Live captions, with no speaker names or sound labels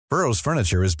Burrow's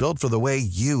furniture is built for the way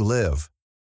you live.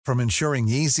 From ensuring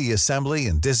easy assembly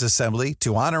and disassembly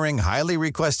to honoring highly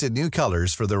requested new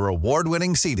colors for their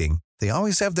award-winning seating, they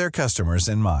always have their customers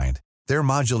in mind. Their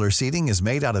modular seating is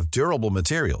made out of durable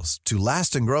materials to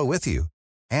last and grow with you.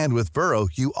 And with Burrow,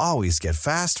 you always get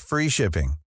fast, free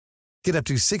shipping. Get up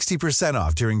to 60%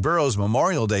 off during Burrow's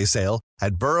Memorial Day sale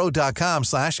at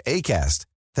burrow.com/ACAST.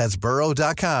 That's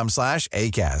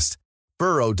burrow.com/ACAST.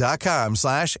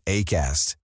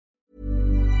 burrow.com/ACAST.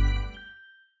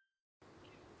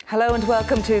 Hello and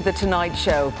welcome to The Tonight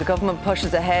Show. The government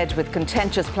pushes ahead with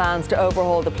contentious plans to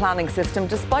overhaul the planning system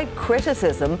despite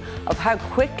criticism of how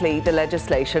quickly the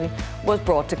legislation was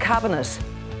brought to Cabinet.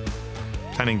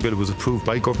 Planning bill was approved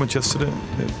by government yesterday,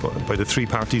 by the three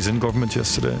parties in government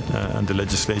yesterday, and the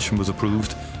legislation was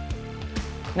approved.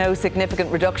 No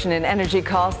significant reduction in energy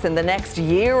costs in the next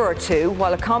year or two,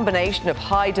 while a combination of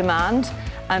high demand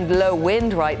and low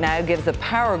wind right now gives the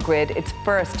power grid its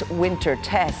first winter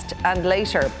test. And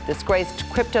later, disgraced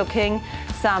crypto king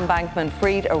Sam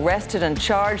Bankman-Fried arrested and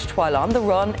charged while on the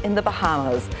run in the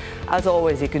Bahamas. As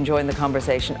always, you can join the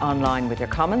conversation online with your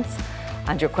comments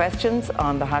and your questions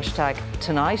on the hashtag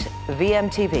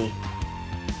 #TonightVMTV.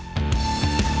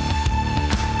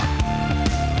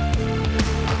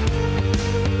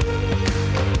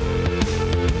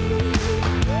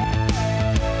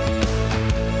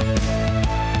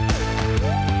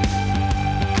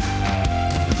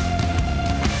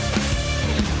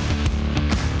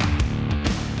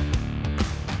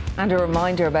 And a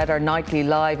reminder about our nightly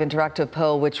live interactive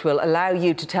poll, which will allow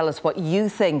you to tell us what you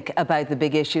think about the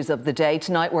big issues of the day.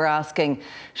 Tonight we're asking,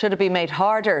 should it be made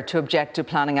harder to object to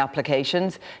planning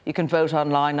applications? You can vote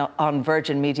online on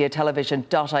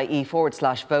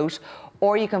virginmediatelevision.ie/vote,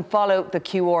 or you can follow the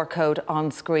QR code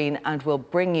on screen and we'll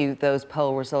bring you those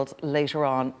poll results later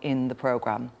on in the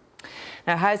programme.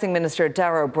 Now, Housing Minister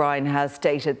Darragh O'Brien has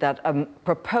stated that a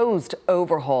proposed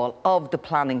overhaul of the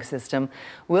planning system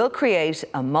will create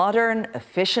a modern,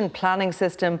 efficient planning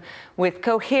system with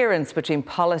coherence between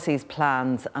policies,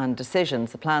 plans and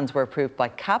decisions. The plans were approved by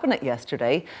Cabinet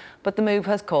yesterday, but the move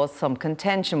has caused some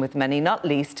contention with many, not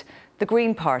least the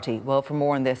Green Party. Well, for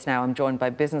more on this now, I'm joined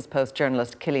by Business Post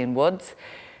journalist Killian Woods,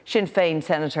 Sinn Féin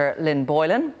Senator Lynn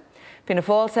Boylan, Fianna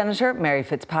Fáil Senator Mary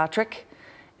Fitzpatrick,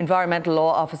 Environmental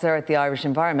Law Officer at the Irish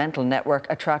Environmental Network,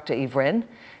 Attracta Ivrin,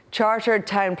 Chartered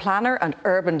Town Planner and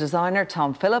Urban Designer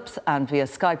Tom Phillips, and via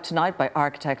Skype tonight by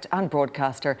architect and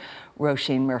broadcaster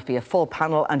Roisin Murphy. A full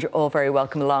panel, and you're all very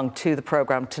welcome along to the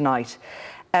programme tonight.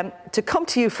 To come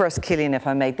to you first, Killian, if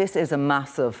I may, this is a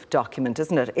massive document,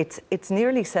 isn't it? It's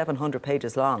nearly 700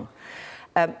 pages long.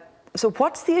 So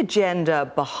what's the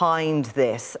agenda behind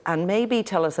this? And maybe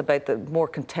tell us about the more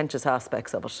contentious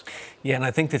aspects of it. Yeah, and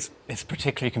I think it's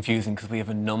particularly confusing because we have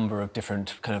a number of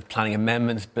different kind of planning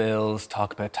amendments bills,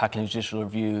 talk about tackling judicial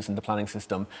reviews in the planning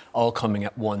system, all coming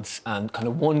at once, and kind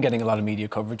of one getting a lot of media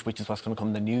coverage, which is what's going to come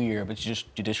in the new year, but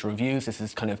just judicial reviews. This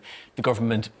is kind of the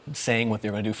government saying what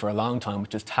they're going to do for a long time,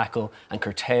 which is tackle and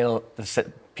curtail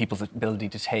people's ability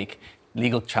to take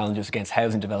legal challenges against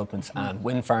housing developments and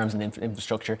wind farms and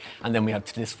infrastructure. And then we have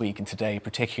this week and today,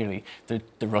 particularly the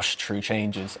rush through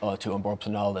changes to An Bord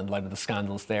Pleanála in light of the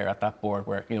scandals there at that board,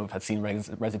 where we've had seen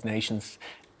resignations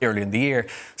early in the year.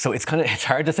 So it's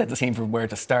hard to set the scene from where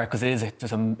to start, because this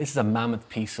is a mammoth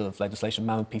piece of legislation,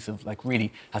 mammoth piece of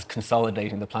really has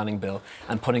consolidating the planning bill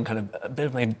and putting kind of a bit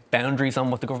of maybe boundaries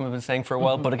on what the government has been saying for a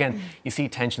while. But again, you see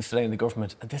tensions today in the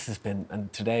government, and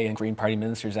today and Green Party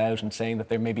ministers out and saying that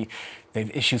they've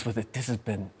issues with it. This has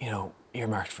been,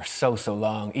 earmarked for so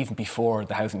long. Even before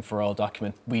the Housing for All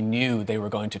document, we knew they were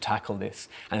going to tackle this,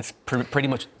 and it's pretty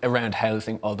much around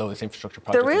housing, although it's infrastructure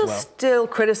projects there as well. There is still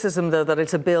criticism, though, that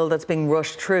it's a bill that's being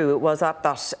rushed through. It was at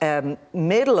that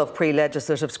middle of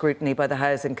pre-legislative scrutiny by the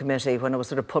Housing Committee when it was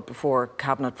sort of put before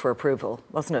Cabinet for approval,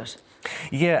 wasn't it?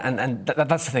 Yeah, and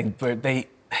that's the thing, where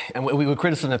and we would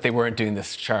criticise them if they weren't doing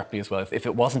this sharply as well. If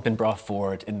it wasn't been brought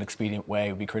forward in an expedient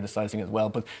way, we'd be criticising it as well.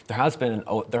 But there has been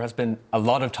a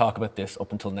lot of talk about this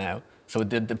up until now. So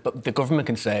the government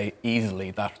can say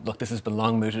easily that, look, this has been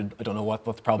long mooted. I don't know what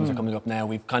the problems are coming up now.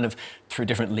 We've kind of, through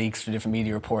different leaks, through different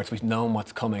media reports, we've known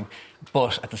what's coming.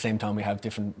 But at the same time, we have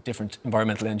different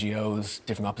environmental NGOs,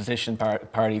 different opposition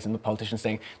parties and the politicians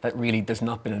saying that really there's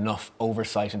not been enough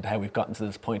oversight into how we've gotten to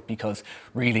this point, because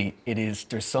really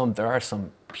there are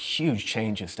some huge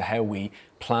changes to how we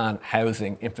plan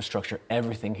housing, infrastructure,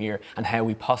 everything here, and how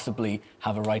we possibly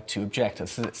have a right to object,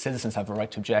 as citizens have a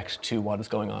right to object to what is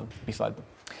going on beside them.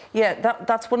 Yeah,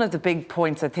 that's one of the big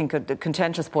points, I think, the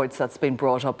contentious points that's been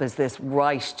brought up, is this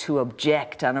right to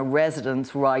object and a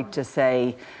resident's right to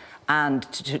say, and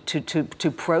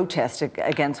to protest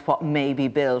against what may be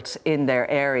built in their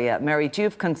area. Mary, do you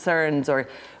have concerns, or,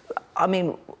 I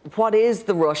mean, what is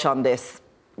the rush on this?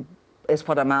 Is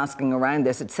what I'm asking around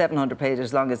this. It's 700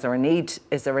 pages long. Is there a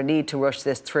need to rush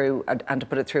this through and to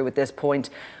put it through at this point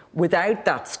without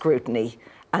that scrutiny?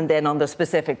 And then on the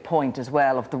specific point as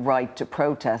well of the right to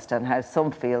protest and how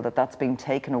some feel that that's being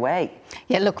taken away.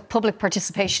 Yeah, look, public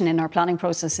participation in our planning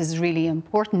process is really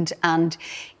important. And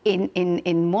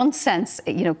in one sense,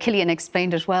 you know, Cillian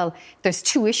explained it well, there's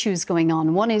two issues going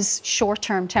on. One is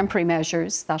short-term temporary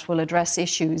measures that will address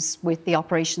issues with the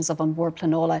operations of An Bord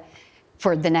Pleanála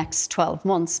for the next 12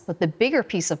 months. But the bigger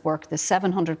piece of work, the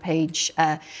 700-page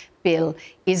bill,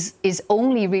 is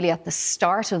only really at the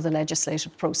start of the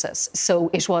legislative process. So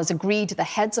it was agreed, the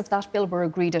heads of that bill were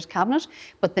agreed at Cabinet,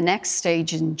 but the next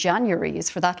stage in January is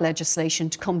for that legislation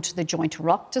to come to the Joint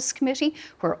Oireachtas Committee,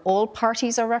 where all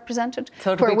parties are represented.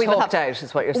 So it'll be talked out,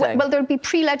 is what you're saying? Well, there'll be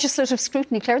pre-legislative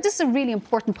scrutiny, Claire. This is a really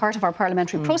important part of our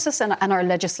parliamentary process and our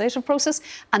legislative process,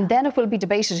 and then it will be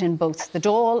debated in both the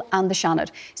Dáil and the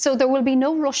Seanad. So there will be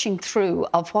no rushing through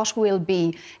of what will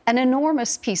be an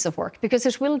enormous piece of work, because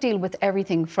it will deal with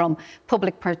everything from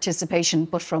public participation,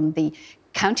 but from the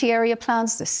county area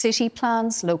plans, the city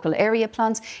plans, local area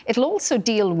plans. It'll also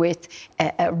deal with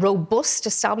a robust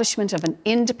establishment of an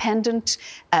independent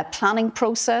planning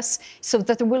process, so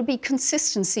that there will be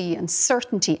consistency and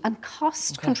certainty and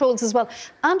cost controls as well.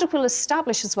 And it will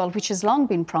establish as well, which has long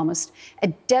been promised, a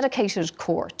dedicated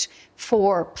court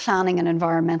for planning and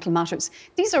environmental matters.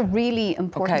 These are really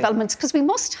important developments, because we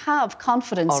must have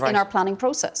confidence in our planning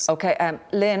process. OK,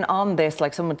 Lynn, on this,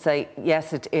 like some would say,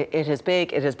 yes, it is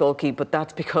big, it is bulky, but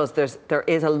that's because there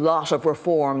is a lot of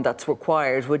reform that's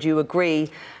required. Would you agree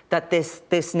that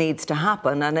this needs to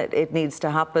happen, and it needs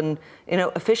to happen, you know,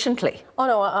 efficiently? Oh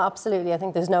no, absolutely. I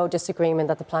think there's no disagreement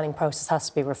that the planning process has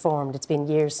to be reformed. It's been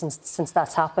years since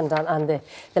that's happened, and the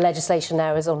legislation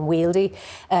now is unwieldy.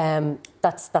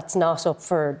 That's not up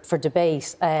for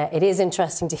debate. It is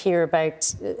interesting to hear about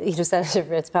Senator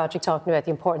Fitzpatrick talking about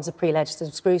the importance of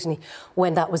pre-legislative scrutiny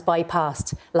when that was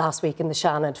bypassed last week in the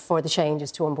Seanad for the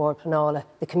changes to An Bord Pleanála.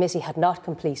 The committee had not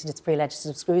completed its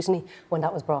pre-legislative scrutiny when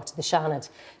that was brought to the Seanad.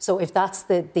 So if that's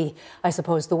I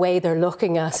suppose, the way they're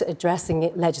looking at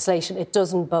addressing legislation, it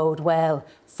doesn't bode well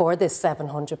for this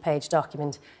 700-page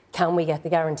document. Can we get the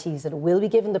guarantees that it will be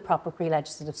given the proper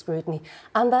pre-legislative scrutiny,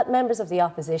 and that members of the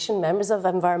opposition, members of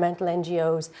environmental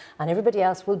NGOs and everybody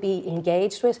else will be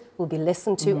engaged with, will be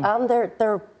listened to, and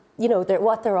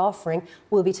what they're offering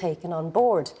will be taken on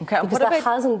board? Because that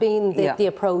hasn't been the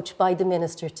approach by the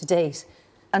Minister to date.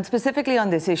 And specifically on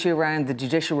this issue around the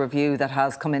judicial review that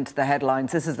has come into the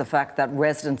headlines, this is the fact that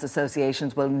residents'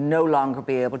 associations will no longer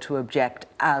be able to object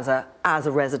as a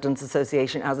residents'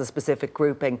 association, as a specific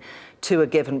grouping, to a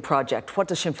given project. What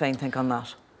does Sinn Féin think on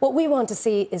that? What we want to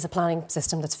see is a planning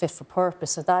system that's fit for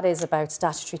purpose. So that is about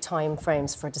statutory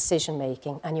timeframes for decision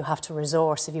making, and you have to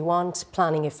resource. If you want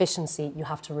planning efficiency, you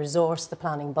have to resource the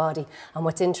planning body. And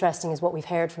what's interesting is what we've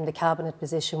heard from the Cabinet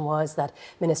position was that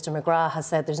Minister McGrath has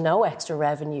said there's no extra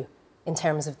revenue in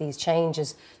terms of these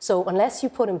changes. So unless you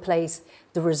put in place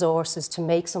the resources to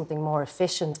make something more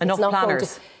efficient, enough it's not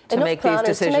planners to make these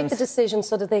decisions. To make the decisions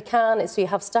so that they can. So you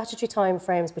have statutory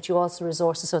timeframes, but you also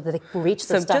resources so that they can reach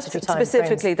those statutory timeframes. So just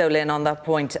specifically, though, Lynn, on that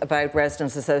point about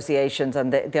residents' associations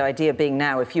and the idea being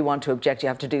now, if you want to object, you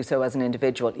have to do so as an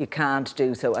individual. You can't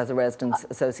do so as a residents'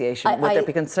 association. Would there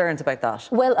be concerns about that?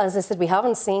 Well, as I said, we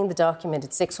haven't seen the document.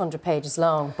 It's 600 pages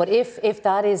long. But if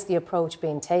that is the approach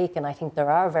being taken, I think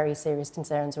there are very serious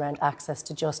concerns around access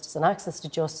to justice. And access to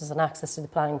justice and access to the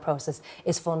planning process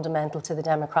is fundamental to the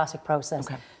democratic process.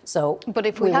 Okay. So, but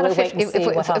if we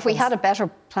had a better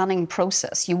planning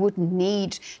process, you wouldn't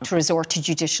need to resort to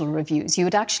judicial reviews. You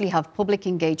would actually have public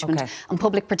engagement and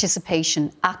public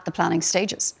participation at the planning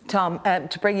stages. Tom,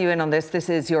 to bring you in on this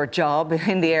is your job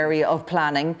in the area of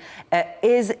planning.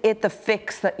 Is it the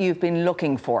fix that you've been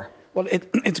looking for? Well,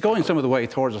 it's going some of the way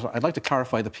towards it. I'd like to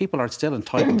clarify that people are still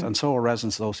entitled, and so are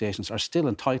residents' associations, are still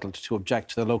entitled to object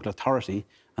to the local authority,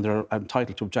 and they're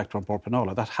entitled to object to An Bord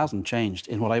Pleanála. That hasn't changed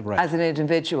in what I've read. As an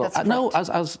individual? No, as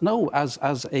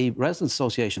a residents'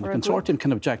 association. The consortium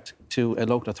can object to a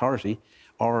local authority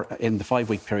or in the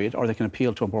 5-week period, or they can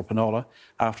appeal to An Bord Pleanála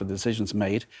after the decision's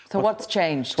made. So what's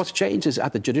changed? What's changed is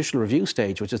at the judicial review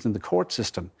stage, which is in the court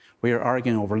system, we are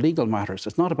arguing over legal matters.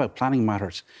 It's not about planning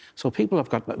matters. So people have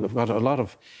got a lot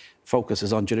of focus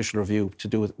is on judicial review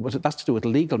that's to do with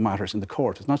legal matters in the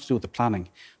court. It's not to do with the planning.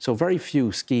 So very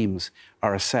few schemes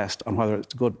are assessed on whether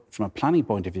it's good from a planning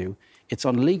point of view. It's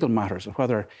on legal matters of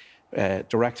whether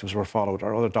directives were followed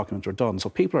or other documents were done. So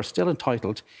people are still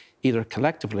entitled, either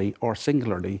collectively or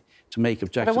singularly, to make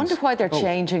objections. But I wonder why they're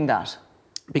changing that.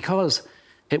 Because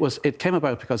it came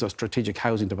about because of strategic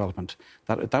housing development.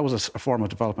 That was a form of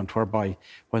development whereby,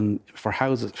 for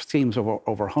houses, schemes of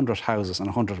over 100 houses and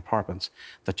 100 apartments,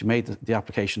 that you made the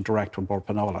application direct from Bord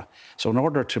Pleanála. So in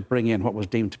order to bring in what was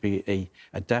deemed to be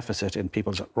a deficit in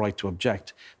people's right to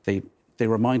object, they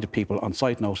reminded people on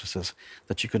site notices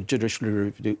that you could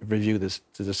judicially review the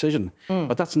decision.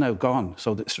 But that's now gone.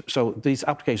 So these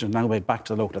applications are now made back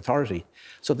to the local authority.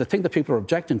 So the thing that people are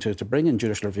objecting to bring in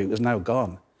judicial review is now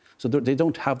gone. So they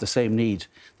don't have the same need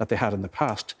that they had in the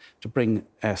past to bring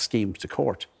schemes to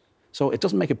court. So it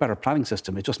doesn't make a better planning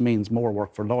system. It just means more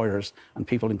work for lawyers and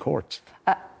people in courts.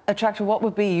 Attractor, what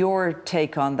would be your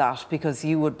take on that? Because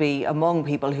you would be among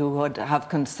people who would have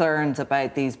concerns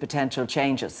about these potential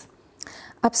changes.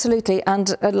 Absolutely.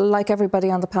 And like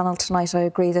everybody on the panel tonight, I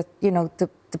agree that,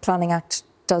 the Planning Act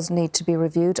does need to be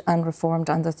reviewed and reformed,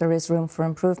 and that there is room for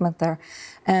improvement there.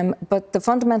 But the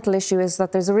fundamental issue is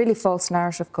that there's a really false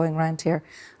narrative going around here.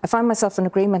 I find myself in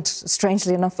agreement,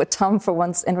 strangely enough, with Tom for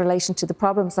once in relation to the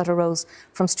problems that arose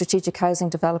from strategic housing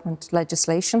development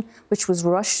legislation, which was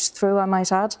rushed through, I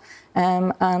might add,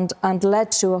 and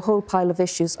led to a whole pile of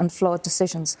issues and flawed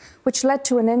decisions, which led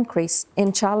to an increase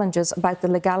in challenges about the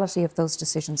legality of those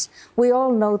decisions. We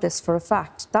all know this for a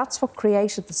fact. That's what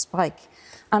created the spike.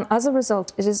 And as a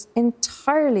result, it is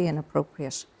entirely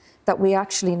inappropriate that we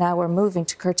actually now are moving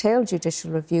to curtail judicial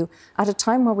review at a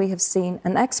time where we have seen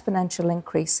an exponential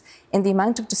increase in the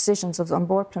amount of decisions on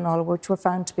Bord Pleanála which were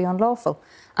found to be unlawful.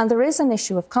 And there is an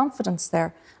issue of confidence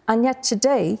there. And yet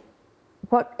today,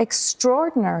 what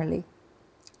extraordinarily,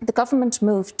 the government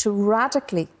moved to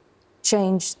radically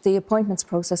change the appointments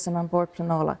process in Bord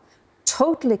Pleanála,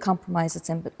 totally compromise its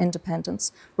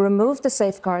independence, remove the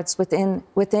safeguards within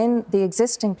the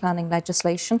existing planning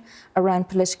legislation around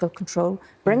political control,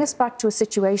 bring us back to a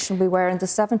situation we were in the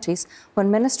 70s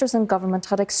when ministers in government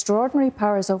had extraordinary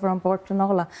powers over Bord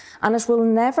Pleanála, and it will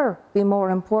never be more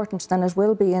important than it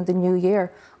will be in the new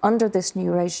year under this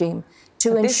new regime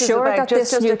to ensure that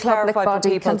this new public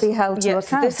body can be held to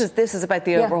account. This is about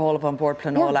the overhaul of Bord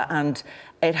Pleanála, and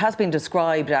it has been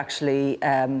described actually,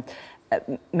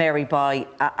 Mary,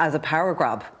 as a power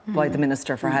grab by the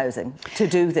Minister for Housing to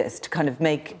do this, to kind of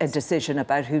make a decision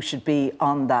about who should be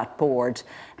on that board,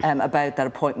 about that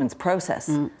appointments process.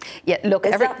 Yeah, look,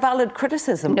 is that valid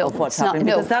criticism of what's happening?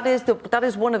 Because that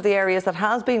is one of the areas that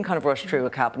has been kind of rushed through a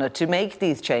cabinet to make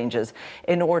these changes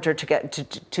in order to get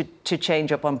to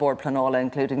change up Bord Pleanála,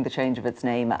 including the change of its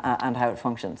name and how it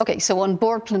functions. OK, so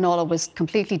Bord Pleanála was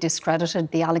completely discredited.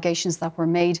 The allegations that were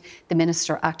made, the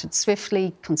Minister acted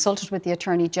swiftly, consulted with the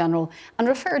Attorney-General and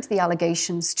referred the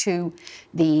allegations to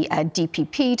the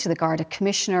DPP, to the Garda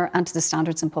Commissioner and to the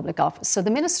Standards in Public Office. So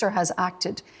the Minister has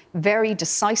acted very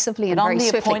decisively and very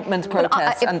swiftly. On the appointments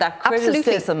protest and that criticism...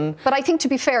 Absolutely. But I think, to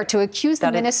be fair, to accuse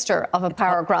the Minister of a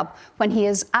power grab when he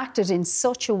has acted in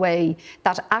such a way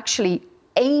that actually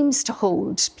aims to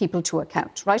hold people to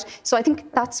account, right? So I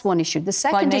think that's one issue. The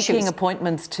second issue is... By making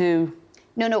appointments to...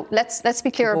 No, let's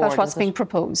be clear about what's being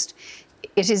proposed.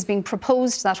 It is being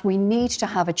proposed that we need to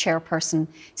have a chairperson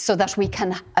so that we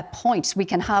can have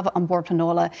Bord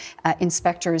Pleanála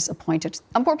inspectors appointed.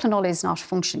 Bord Pleanála is not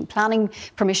functioning. Planning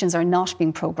permissions are not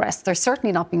being progressed. They're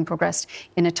certainly not being progressed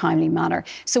in a timely manner.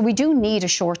 So we do need a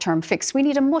short-term fix. We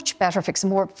need a much better fix, a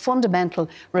more fundamental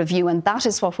review, and that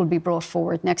is what will be brought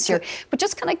forward next year. But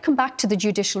just can I come back to the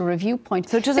judicial review point?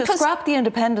 So does it scrap the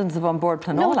independence of Bord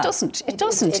Pleanála? No, it doesn't. It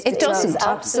doesn't. It doesn't.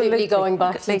 Absolutely going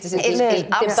back to the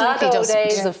bad old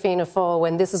days of Fianna Fáil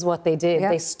when this is what they did.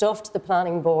 They stuffed the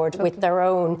planning board with their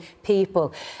own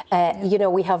people.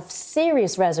 We have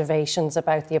serious reservations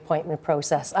about the appointment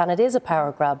process, and it is a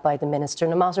power grab by the Minister.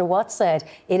 No matter what's said,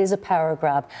 it is a power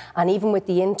grab. And even with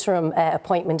the interim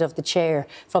appointment of the chair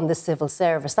from the civil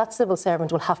service, that civil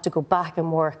servant will have to go back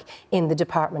and work in the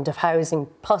Department of Housing,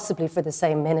 possibly for the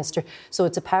same minister. So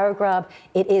it's a power grab.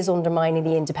 It is undermining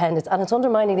the independence, and it's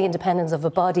undermining the independence of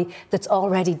a body that's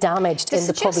already damaged in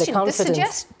the public confidence.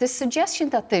 The suggestion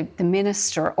that the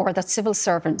Minister or that civil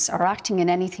servants are acting in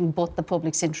anything but the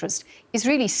public's interest is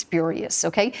really spurious,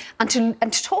 OK? And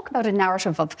to talk about a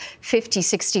narrative of 50,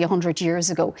 60, 100 years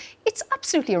ago, it's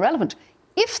absolutely irrelevant.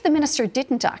 If the Minister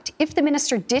didn't act, if the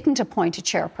Minister didn't appoint a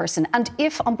chairperson, and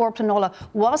if Bord Pleanála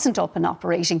wasn't up and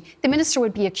operating, the Minister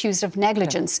would be accused of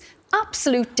negligence.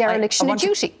 Absolute dereliction of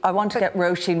duty. I want to get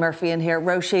Roisin Murphy in here.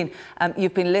 Roisin,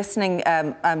 you've been listening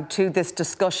to this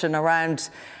discussion around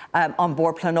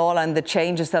Bord Pleanála and the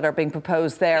changes that are being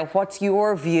proposed there. What's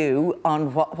your view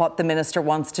on what the Minister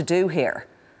wants to do here?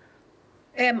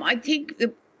 I think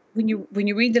that when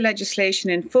you read the legislation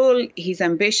in full, he's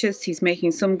ambitious, he's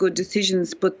making some good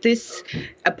decisions, but this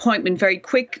appointment, very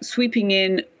quick sweeping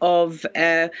in of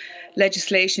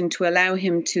legislation to allow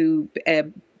him to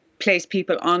place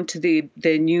people onto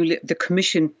the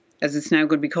commission, as it's now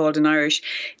going to be called in Irish,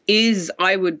 is,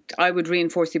 I would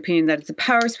reinforce the opinion that it's a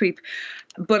power sweep.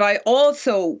 But I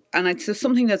also, and it's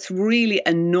something that's really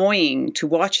annoying to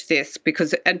watch this,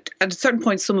 because at a certain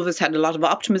point, some of us had a lot of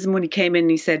optimism when he came in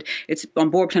and he said, it's on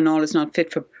board plan all is not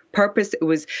fit for purpose. It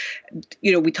was,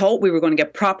 we thought we were going to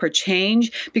get proper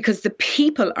change, because the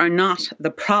people are not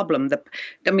the problem.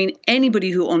 Anybody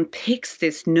who unpicks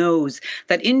this knows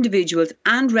that individuals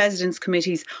and residents'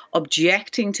 committees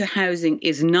objecting to housing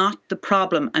is not the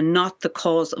problem and not the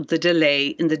cause of the delay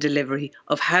in the delivery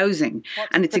of housing.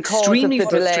 And it's extremely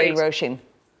frustrating. Roisin?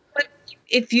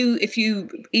 If you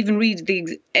even read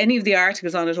any of the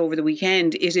articles on it over the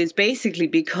weekend, it is basically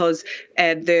because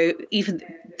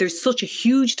there's such a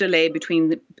huge delay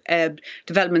between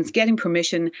developments getting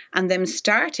permission and them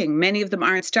starting. Many of them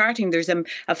aren't starting. There's a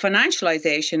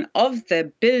financialisation of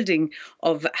the building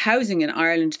of housing in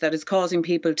Ireland that is causing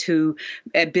people to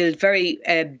build very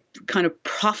kind of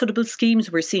profitable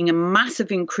schemes. We're seeing a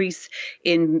massive increase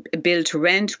in build to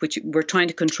rent, which we're trying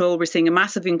to control. We're seeing a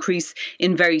massive increase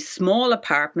in very small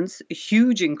apartments, a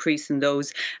huge increase in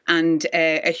those, and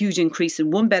a huge increase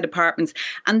in one-bed apartments.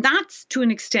 And that's, to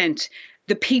an extent,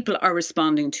 the people are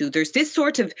responding to. There's this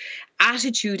sort of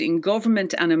attitude in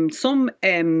government and in some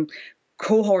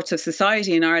cohorts of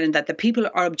society in Ireland that the people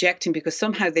are objecting because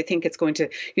somehow they think it's going to,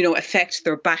 affect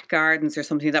their back gardens or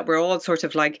something, that we're all sort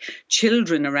of like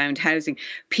children around housing.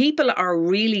 People are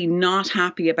really not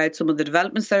happy about some of the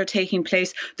developments that are taking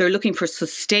place. They're looking for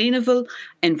sustainable,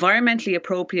 environmentally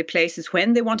appropriate places.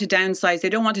 When they want to downsize, they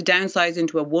don't want to downsize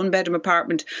into a one-bedroom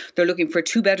apartment. They're looking for a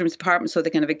two-bedroom apartment so they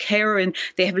can have a carer in.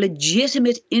 They have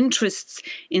legitimate interests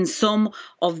in some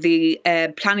of the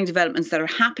planning developments that are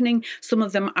happening. Some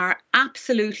of them are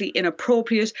absolutely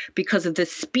inappropriate because of the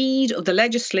speed of the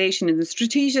legislation and the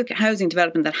strategic housing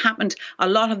development that happened. A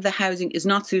lot of the housing is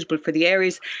not suitable for the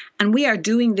areas. And we are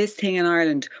doing this thing in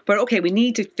Ireland where, okay, we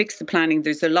need to fix the planning.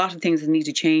 There's a lot of things that need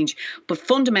to change. But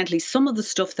fundamentally, some of the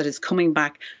stuff that is coming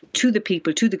back to the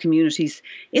people, to the communities,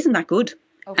 isn't that good.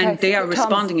 Okay. And they are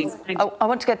responding. I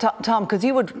want to get Tom, because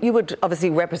you would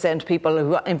obviously represent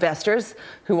people, investors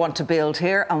who want to build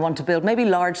here and want to build maybe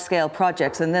large-scale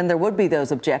projects, and then there would be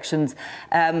those objections.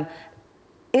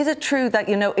 Is it true that,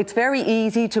 it's very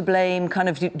easy to blame kind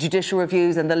of judicial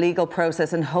reviews and the legal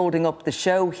process and holding up the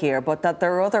show here, but that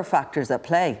there are other factors at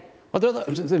play? Well,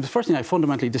 the first thing, I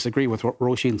fundamentally disagree with what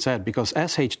Roisin said, because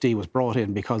SHD was brought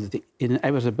in because of the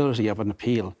inevitability of an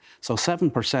appeal. So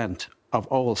 7% of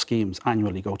all schemes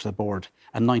annually go to the board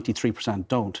and 93%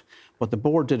 don't. But the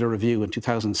board did a review in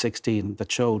 2016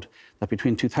 that showed that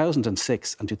between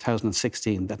 2006 and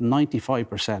 2016 that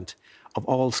 95% of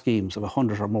all schemes of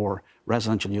 100 or more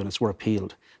residential units were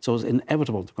appealed. So it was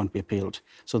inevitable they're going to be appealed.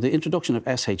 So the introduction of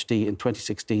SHD in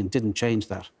 2016 didn't change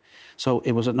that. So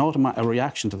it was a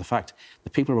reaction to the fact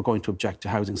that people were going to object to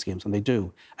housing schemes, and they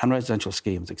do, and residential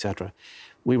schemes, etc.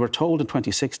 We were told in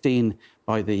 2016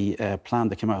 by the plan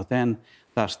that came out then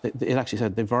that it actually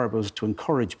said the verb was to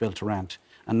encourage build-to-rent,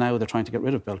 and now they're trying to get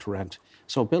rid of build-to-rent.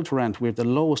 So build-to-rent, we're at the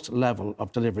lowest level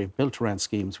of delivery of build-to-rent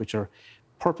schemes, which are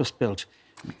purpose-built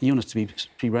units to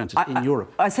be rented in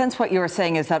Europe. I sense what you're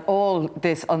saying is that all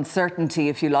this uncertainty,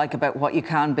 if you like, about what you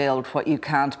can build, what you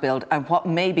can't build, and what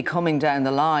may be coming down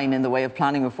the line in the way of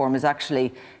planning reform is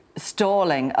actually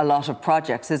stalling a lot of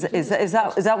projects. Is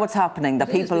that what's happening? That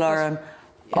people are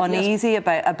uneasy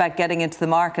about getting into the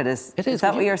market? Is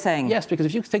that what you're saying? Yes, because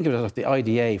if you think of it as the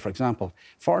IDA, for example,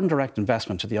 foreign direct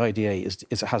investment to the IDA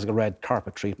has a red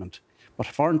carpet treatment. But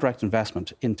foreign direct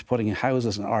investment into putting in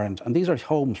houses in Ireland, and these are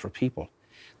homes for people,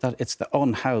 that it's the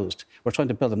unhoused. We're trying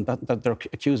to build them, that they're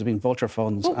accused of being vulture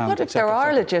funds. Well, what if there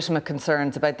are legitimate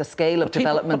concerns about the scale of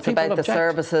developments, about the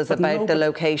services, about the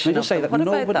location of them? What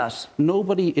about that?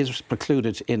 Nobody is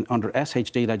precluded under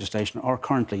SHD legislation or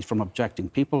currently from objecting.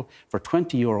 People, for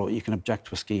 €20, you can object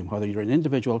to a scheme, whether you're an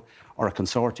individual or a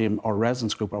consortium or a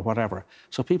residence group or whatever.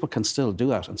 So people can still do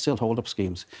that and still hold up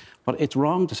schemes. But it's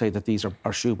wrong to say that these are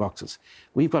shoeboxes.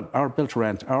 We've got our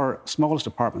built-to-rent, our smallest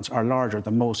apartments are larger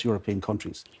than most European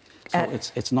countries.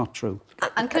 So it's not true.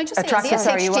 And can I just say, the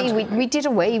SHD, we did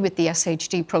away with the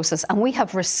SHD process, and we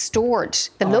have restored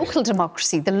the local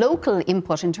democracy, the local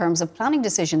input in terms of planning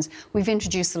decisions. We've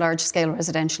introduced the large-scale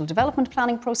residential development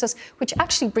planning process, which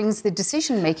actually brings the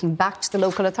decision-making back to the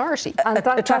local authority. And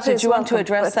do you want to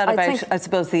address that about, I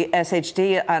suppose, the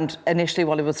SHD? And initially,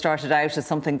 while it was started out as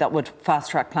something that would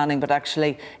fast-track planning, but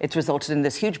actually it's resulted in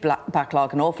this huge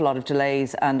backlog, an awful lot of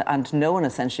delays, and no one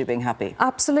essentially being happy.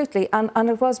 Absolutely, and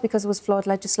it was because it was flawed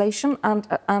legislation, and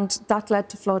that led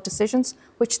to flawed decisions,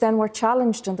 which then were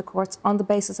challenged in the courts on the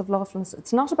basis of lawfulness.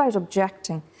 It's not about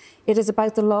objecting, it is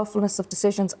about the lawfulness of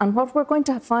decisions. And what we're going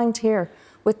to find here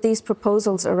with these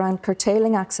proposals around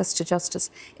curtailing access to justice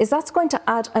is that's going to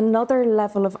add another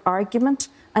level of argument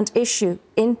and issue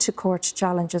into court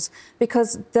challenges,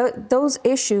 because those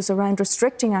issues around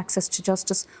restricting access to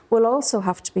justice will also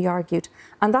have to be argued.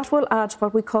 And that will add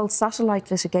what we call satellite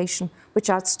litigation, which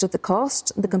adds to the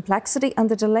cost, the complexity and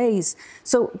the delays.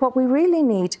 So what we really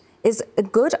need is a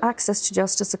good access to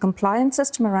justice, a compliant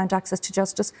system around access to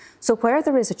justice. So where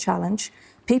there is a challenge,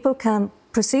 people can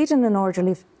proceed in an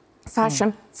orderly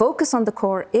fashion, focus on the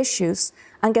core issues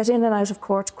and get in and out of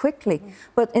court quickly.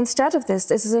 But instead of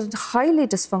this is a highly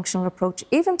dysfunctional approach.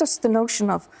 Even just the notion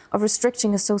of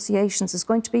restricting associations is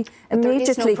going to be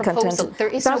immediately contended.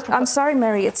 I'm sorry,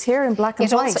 Mary, it's here in black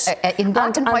and white.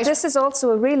 And this is also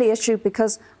a really issue,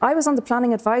 because I was on the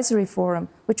Planning Advisory Forum,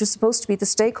 which was supposed to be the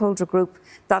stakeholder group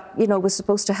that, you know, was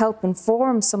supposed to help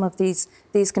inform some of these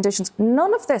conditions.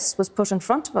 None of this was put in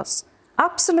front of us.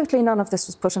 Absolutely none of this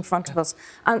was put in front of us.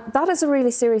 And that is a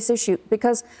really serious issue,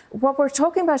 because what we're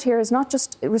talking about here is not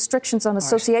just restrictions on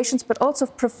associations, but also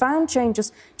profound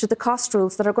changes to the cost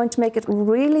rules that are going to make it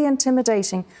really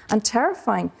intimidating and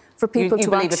terrifying for people to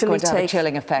believe actually it's going to have a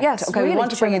chilling effect? Yes, OK, really we want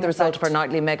to bring you the result of our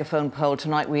nightly megaphone poll.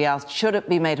 Tonight we asked, should it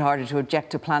be made harder to object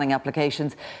to planning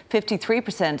applications?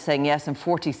 53% saying yes and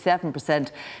 47%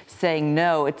 saying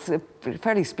no. It's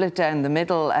fairly split down the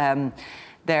middle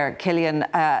there, Killian.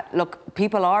 Look,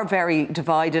 people are very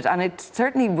divided, and it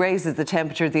certainly raises the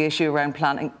temperature of the issue around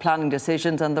planning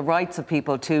decisions and the rights of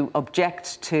people to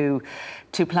object to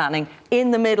planning in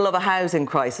the middle of a housing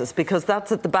crisis, because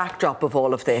that's at the backdrop of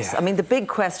all of this. I mean, the big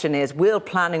question is, will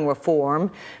planning reform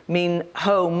mean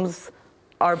homes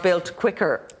are built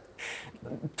quicker?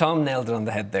 Tom nailed it on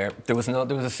the head there. There was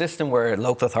a system where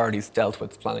local authorities dealt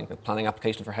with planning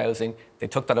application for housing. They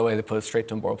took that away, they put it straight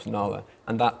to Bord Pleanála,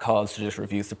 and that caused judicial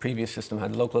reviews. The previous system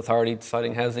had local authority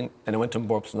deciding housing, then it went to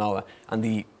Bord Pleanála, and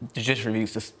the judicial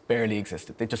reviews just barely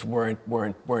existed. They just weren't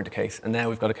a case. And now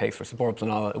we've got a case for Bord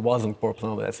Pleanála. It wasn't Bord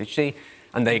Pleanála with SHD,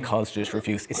 and they caused judicial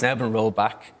reviews. It's now been rolled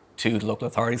back to the local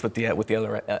authorities with the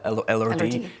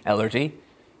LRD.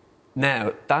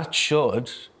 Now that should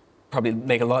probably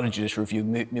make a lot of judicial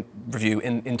review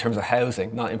in terms of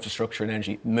housing, not infrastructure and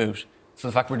energy, moot. So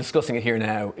the fact we're discussing it here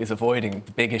now is avoiding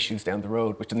the big issues down the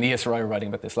road, which in the ESRI were writing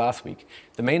about this last week.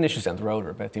 The main issues down the road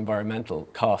are about the environmental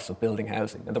costs of building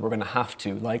housing, and that we're going to have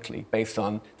to, likely, based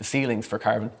on the ceilings for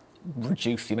carbon,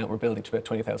 reduce the amount we're building to about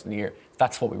 20,000 a year.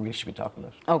 That's what we really should be talking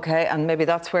about. OK, and maybe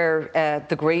that's where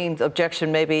the Greens'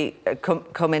 objection maybe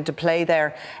come into play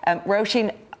there.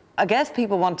 Roisin, I guess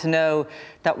people want to know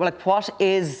that, like, what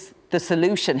is the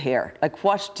solution here? Like,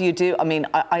 what do you do? I mean,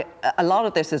 a lot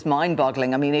of this is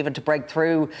mind-boggling. I mean, even to break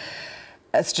through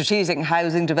strategic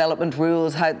housing development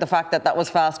rules, the fact that was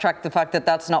fast-tracked, the fact that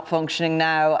that's not functioning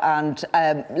now, and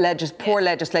poor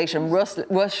legislation,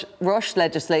 rush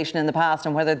legislation in the past,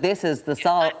 and whether this is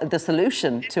the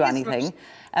solution to anything.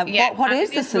 What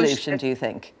is the solution, do you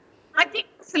think? I think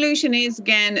the solution is,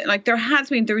 again, like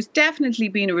there's definitely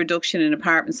been a reduction in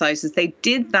apartment sizes. They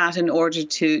did that in order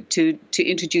to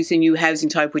introduce a new housing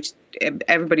type, which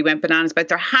everybody went bananas about.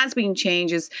 There has been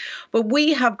changes, but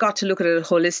we have got to look at it in a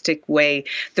holistic way.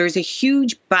 There's a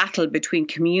huge battle between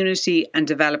community and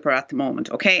developer at the moment,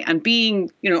 okay? And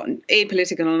being,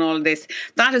 apolitical on all of this,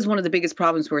 that is one of the biggest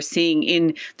problems we're seeing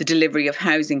in the delivery of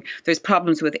housing. There's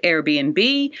problems with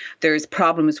Airbnb, there's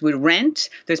problems with rent,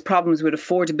 there's problems with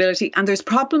affordability, and there's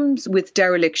problems with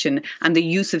dereliction and the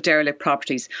use of derelict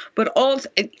properties. But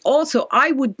also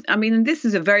and this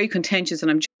is a very contentious,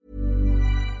 and I'm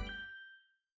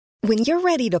when you're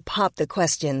ready to pop the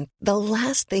question, the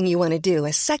last thing you want to do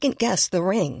is second-guess the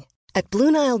ring. At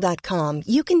BlueNile.com,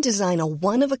 you can design a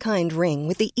one-of-a-kind ring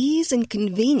with the ease and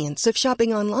convenience of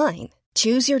shopping online.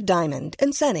 Choose your diamond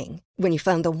and setting. When you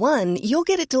find the one, you'll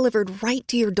get it delivered right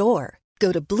to your door.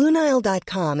 Go to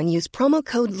BlueNile.com and use promo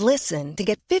code LISTEN to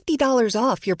get $50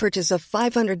 off your purchase of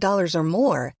 $500 or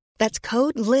more. That's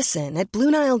code LISTEN at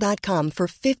BlueNile.com for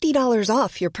 $50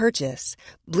 off your purchase.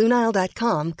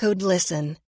 BlueNile.com, code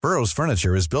LISTEN. Burrow's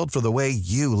furniture is built for the way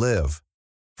you live.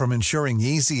 From ensuring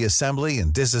easy assembly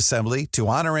and disassembly to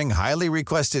honoring highly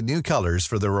requested new colors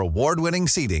for their award-winning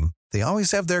seating, they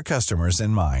always have their customers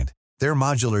in mind. Their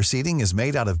modular seating is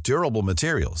made out of durable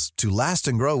materials to last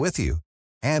and grow with you.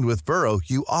 And with Burrow,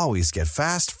 you always get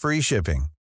fast, free shipping.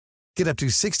 Get up to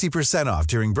 60% off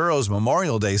during Burrow's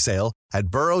Memorial Day sale at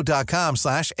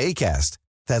burrow.com/ACAST.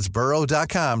 That's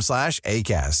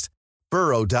burrow.com/ACAST.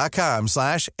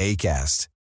 burrow.com/ACAST.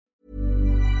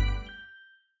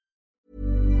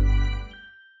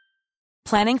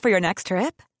 Planning for your next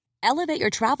trip? Elevate your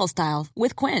travel style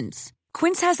with Quince.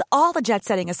 Quince has all the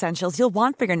jet-setting essentials you'll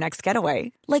want for your next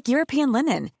getaway, like European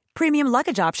linen, premium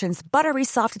luggage options, buttery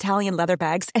soft Italian leather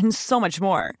bags, and so much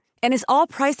more. And is all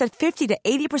priced at 50 to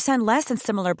 80% less than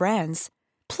similar brands.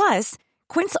 Plus,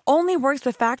 Quince only works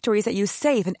with factories that use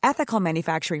safe and ethical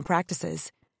manufacturing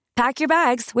practices. Pack your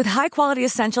bags with high-quality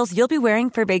essentials you'll be wearing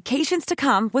for vacations to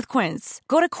come with Quince.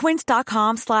 Go to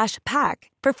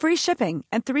quince.com/pack for free shipping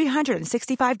and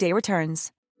 365-day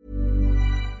returns.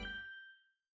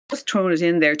 Just thrown it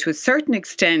in there to a certain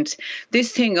extent,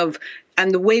 this thing of,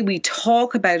 and the way we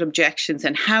talk about objections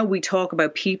and how we talk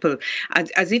about people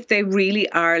as if they really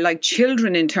are like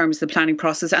children in terms of the planning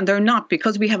process, and they're not,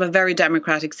 because we have a very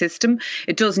democratic system.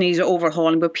 It does need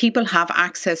overhauling, but people have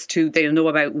access to, they'll know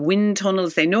about wind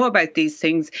tunnels, they know about these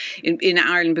things in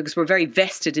Ireland because we're very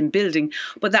vested in building,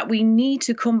 but that we need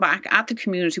to come back at the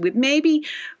community with maybe,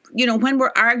 you know, when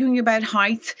we're arguing about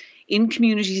height in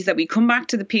communities, that we come back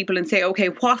to the people and say, okay,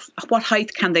 what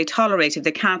height can they tolerate? If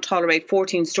they can't tolerate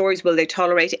 14 stories, will they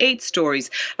tolerate 8 stories?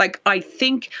 Like, I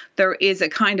think there is a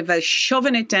kind of a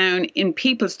shoving it down in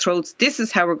people's throats. This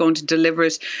is how we're going to deliver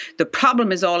it. The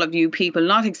problem is all of you people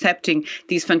not accepting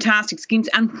these fantastic schemes,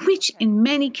 and which in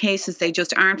many cases they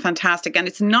just aren't fantastic. And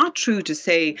it's not true to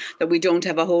say that we don't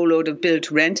have a whole load of build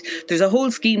to rent. There's a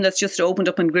whole scheme that's just opened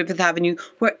up on Griffith Avenue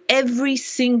where every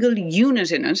single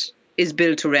unit in it is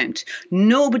built to rent.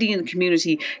 Nobody in the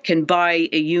community can buy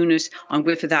a unit on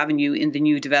Griffith Avenue in the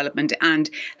new development, and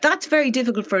that's very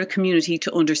difficult for a community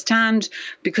to understand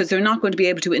because they're not going to be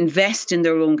able to invest in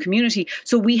their own community.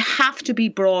 So we have to be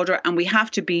broader, and we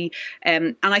have to be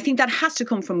and I think that has to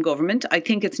come from government. I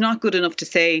think it's not good enough to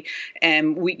say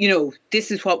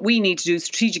this is what we need to do,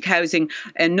 strategic housing,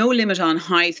 and no limit on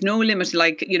height, no limit,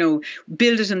 like,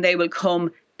 build it and they will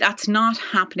come. That's not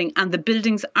happening, and the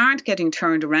buildings aren't getting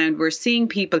turned around. We're seeing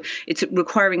people, it's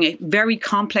requiring a very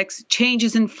complex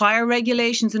changes in fire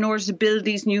regulations in order to build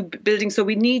these new buildings. So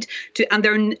we need to, and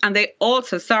they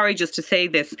also, sorry just to say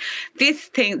this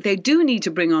thing, they do need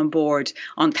to bring on board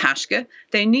on Taishke.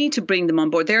 They need to bring them on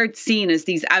board. They're seen as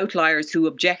these outliers who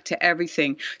object to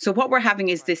everything. So what we're having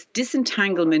is this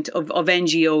disentanglement of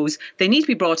NGOs. They need to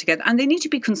be brought together, and they need to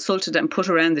be consulted and put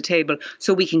around the table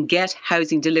so we can get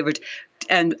housing delivered.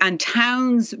 And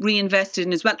towns reinvested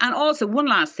in as well. And also, one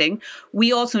last thing,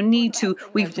 we also need to,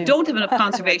 we don't have enough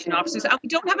conservation officers, and we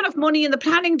don't have enough money in the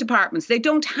planning departments. They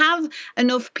don't have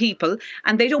enough people,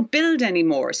 and they don't build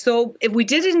anymore. So if we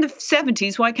did it in the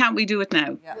 70s, why can't we do it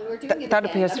now? Yeah. Well, we're doing that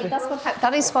appears to be.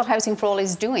 That is what Housing for All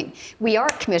is doing. We are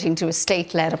committing to a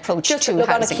state-led approach to housing.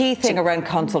 On a key thing around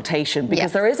consultation,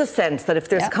 because there is a sense that if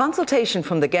there's consultation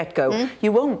from the get-go,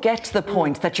 you won't get to the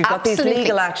point that you've got these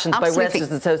legal actions by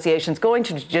residents' associations going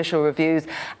to judicial reviews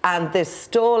and this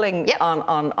stalling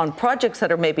on projects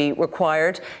that are maybe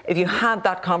required if you had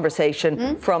that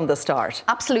conversation from the start.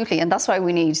 Absolutely, and that's why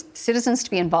we need citizens to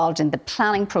be involved in the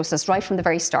planning process right from the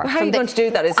very start. Well, how are you going to do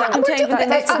that? Is that contained within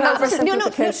this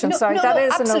oversimplification? Sorry, that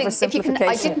is an oversimplification. If you can,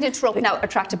 I didn't interrupt. Now,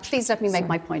 Attractive, please let me make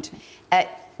my point.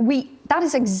 That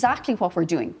is exactly what we're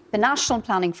doing. The National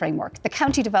Planning Framework, the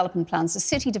county development plans, the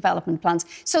city development plans,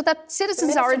 so that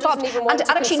citizens are involved. And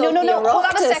actually, no, hold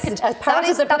on a second. That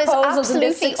is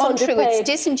absolutely untrue. It's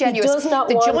disingenuous.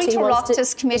 The Joint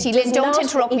Oireachtas Committee, Lynn, don't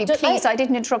interrupt me, please. I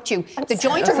didn't interrupt you. The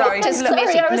Joint Oireachtas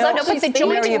Committee, the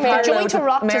Joint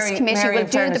Oireachtas Committee will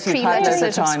do the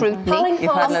pre-legislative scrutiny.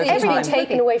 Everything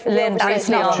taken away from Lynn, that is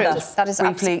not true. That is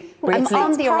briefly,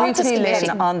 on the Oireachtas Committee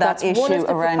on that issue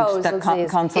around the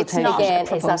consultation. Again,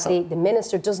 is that the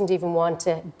Minister doesn't even want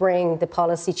to bring the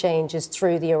policy changes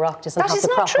through the Oireachtas and have the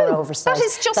proper oversight. That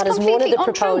is just that completely is one of the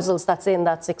untrue. Proposals that's in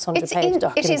that 600-page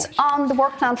document. It is on the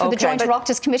work plan for the Joint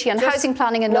Oireachtas Committee on Housing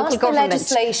Planning and Local Government.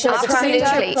 Legislation.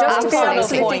 Absolutely.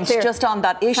 Just on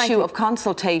that issue of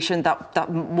consultation that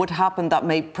would happen that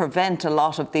may prevent a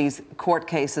lot of these court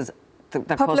cases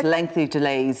that cause lengthy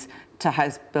delays. to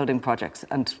house building projects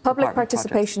and public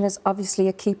participation is obviously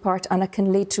a key part, and it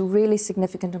can lead to really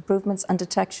significant improvements and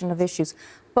detection of issues.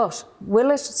 But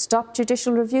will it stop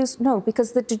judicial reviews? No,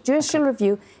 because the judicial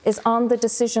review is on the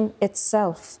decision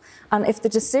itself. And if the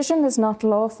decision is not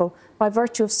lawful, by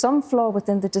virtue of some flaw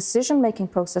within the decision-making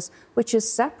process, which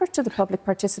is separate to the public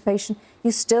participation,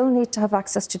 you still need to have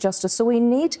access to justice. So we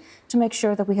need to make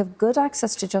sure that we have good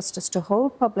access to justice to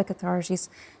hold public authorities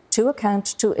to account,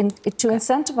 to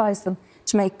incentivise them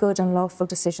to make good and lawful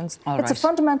decisions. It's a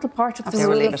fundamental part of the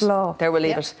rule of law. There we'll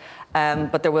leave it.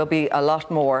 But there will be a lot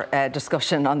more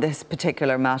discussion on this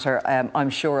particular matter. I'm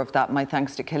sure of that. My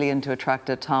thanks to Killian, to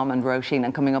Attracta, Tom and Roisin.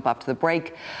 And coming up after the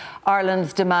break,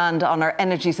 Ireland's demand on our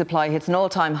energy supply hits an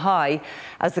all-time high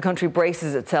as the country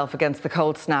braces itself against the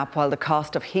cold snap, while the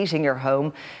cost of heating your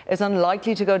home is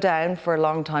unlikely to go down for a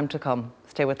long time to come.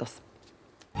 Stay with us.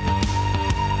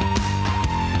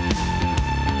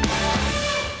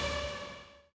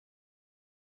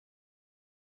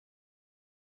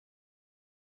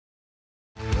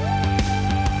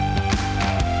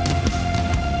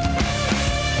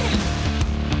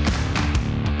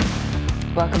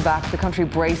 Welcome back. The country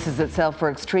braces itself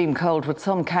for extreme cold, with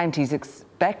some counties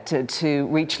expected to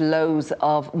reach lows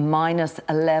of minus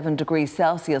 11 degrees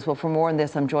Celsius. Well, for more on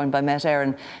this, I'm joined by Met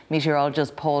Éireann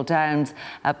meteorologist Paul Downs.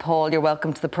 Paul, you're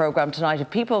welcome to the programme tonight.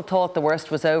 If people thought the worst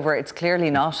was over, it's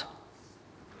clearly not.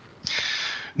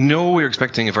 No, we're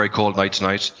expecting a very cold night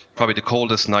tonight, probably the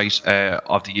coldest night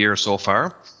of the year so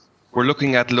far. We're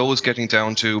looking at lows getting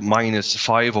down to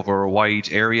 -5 over a wide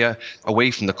area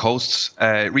away from the coasts,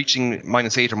 reaching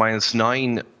 -8 or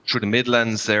 -9 through the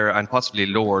Midlands there, and possibly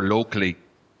lower locally.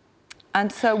 And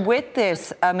so with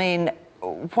this, I mean,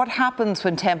 what happens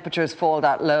when temperatures fall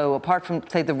that low? Apart from,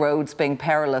 say, the roads being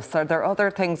perilous, are there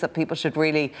other things that people should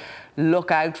really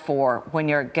look out for when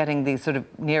you're getting these sort of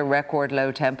near record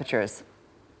low temperatures?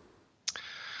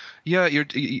 Yeah, you're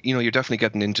definitely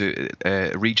getting into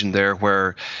a region there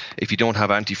where if you don't have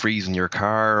antifreeze in your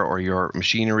car or your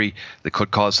machinery, that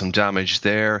could cause some damage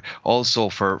there. Also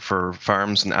for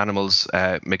farms and animals,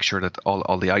 make sure that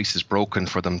all the ice is broken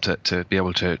for them to be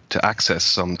able to access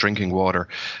some drinking water.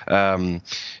 And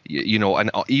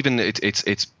even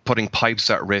it's putting pipes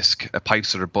at risk.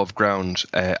 Pipes that are above ground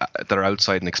that are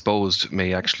outside and exposed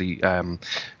may actually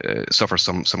suffer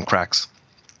some cracks.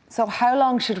 So how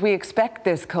long should we expect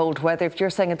this cold weather? If you're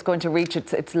saying it's going to reach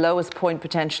its lowest point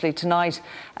potentially tonight,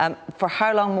 for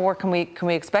how long more can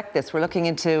we expect this? We're looking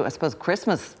into, I suppose,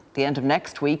 Christmas, the end of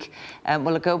next week.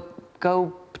 Will it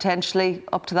go potentially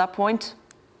up to that point?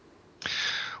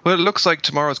 Well, it looks like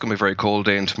tomorrow's going to be a very cold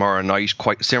day, and tomorrow night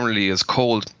quite similarly as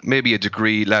cold, maybe a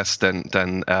degree less than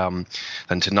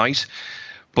tonight.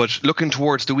 But looking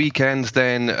towards the weekend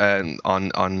then,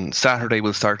 on Saturday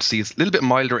we'll start to see a little bit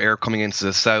milder air coming into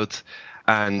the south.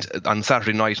 And on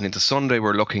Saturday night and into Sunday,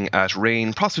 we're looking at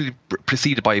rain, possibly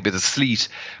preceded by a bit of sleet,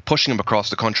 pushing them across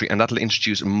the country, and that'll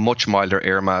introduce a much milder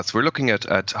air mass. We're looking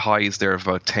at highs there of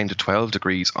about 10 to 12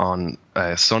 degrees on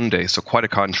Sunday, so quite a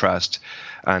contrast.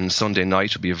 And Sunday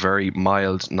night will be a very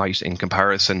mild night in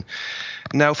comparison.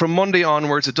 Now, from Monday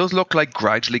onwards, it does look like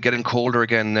gradually getting colder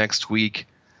again next week.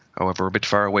 However, we're a bit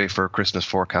far away for a Christmas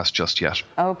forecast just yet.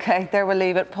 OK, there we'll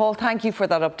leave it. Paul, thank you for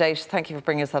that update. Thank you for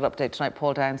bringing us that update tonight.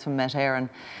 Paul Downs from Met Éireann.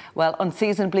 Well,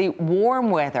 unseasonably warm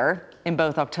weather in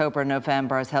both October and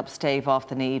November has helped stave off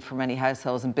the need for many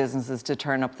households and businesses to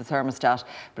turn up the thermostat.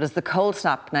 But as the cold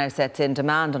snap now sets in,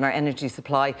 demand on our energy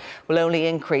supply will only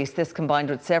increase. This,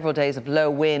 combined with several days of low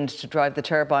wind to drive the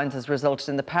turbines, has resulted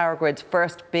in the power grid's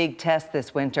first big test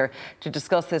this winter. To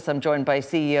discuss this, I'm joined by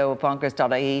CEO of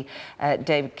Bonkers.ie,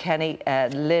 David Kenny.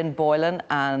 Lynn Boylan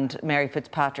and Mary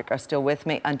Fitzpatrick are still with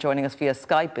me, and joining us via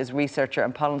Skype is researcher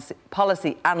and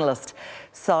policy analyst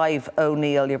Sive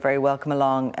O'Neill. You're very welcome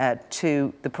along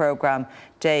to the programme.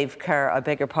 Dave Kerr, I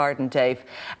beg your pardon, Dave.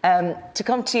 To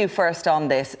come to you first on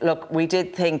this, look, we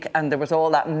did think, and there was all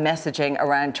that messaging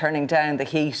around turning down the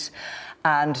heat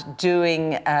and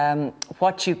doing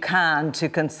what you can to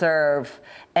conserve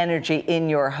energy in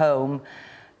your home.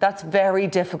 That's very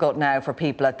difficult now for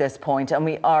people at this point, and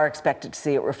we are expected to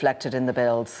see it reflected in the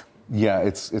bills. Yeah,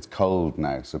 it's cold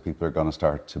now, so people are going to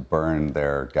start to burn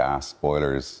their gas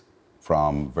boilers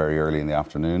from very early in the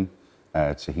afternoon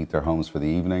to heat their homes for the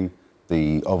evening.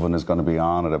 The oven is going to be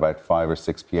on at about 5 or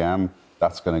 6 p.m.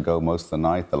 That's going to go most of the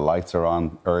night. The lights are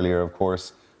on earlier, of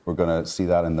course. We're going to see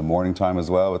that in the morning time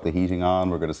as well with the heating on.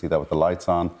 We're going to see that with the lights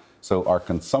on. So our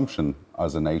consumption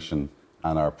as a nation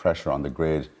and our pressure on the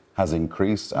grid has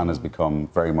increased and has become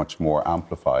very much more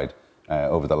amplified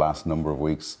over the last number of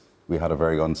weeks. We had a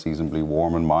very unseasonably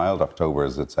warm and mild October,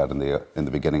 as it said in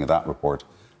the beginning of that report.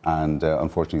 And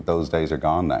unfortunately, those days are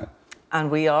gone now. And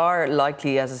we are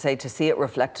likely, as I say, to see it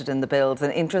reflected in the bills.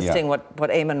 And interesting what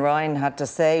Eamon Ryan had to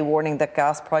say, warning that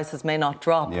gas prices may not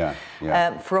drop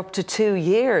for up to 2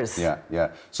 years.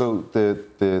 So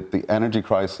the energy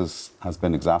crisis has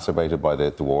been exacerbated by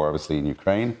the war, obviously, in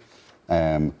Ukraine.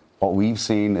 What we've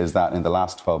seen is that in the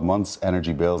last 12 months,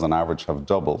 energy bills on average have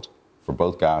doubled for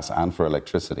both gas and for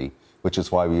electricity, which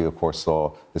is why we, of course,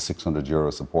 saw the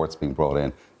 €600 supports being brought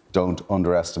in. Don't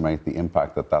underestimate the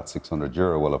impact that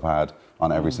 €600 will have had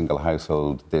on every single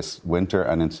household this winter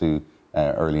and into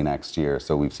early next year.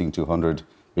 So we've seen 200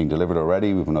 being delivered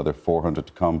already. We have another 400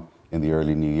 to come in the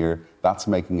early new year. That's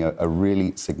making a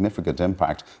really significant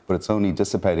impact, but it's only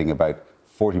dissipating about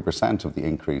 40% of the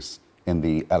increase in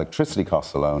the electricity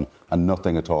costs alone, and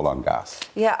nothing at all on gas.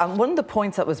 Yeah, and one of the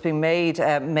points that was being made,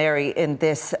 Mary, in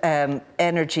this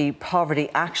Energy Poverty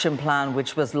Action Plan,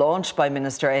 which was launched by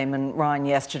Minister Eamon Ryan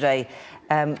yesterday,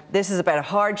 this is about a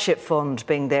hardship fund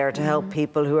being there to help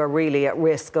people who are really at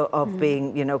risk of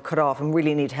being, cut off and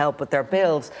really need help with their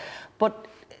bills. But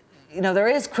there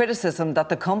is criticism that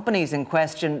the companies in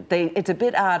question, it's a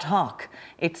bit ad hoc.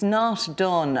 It's not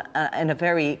done in a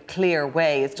very clear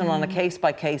way. It's done on a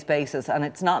case-by-case basis, and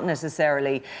it's not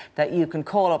necessarily that you can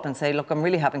call up and say, look, I'm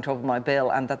really having trouble with my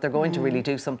bill, and that they're going to really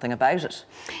do something about it.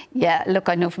 Yeah, look,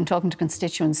 I know from talking to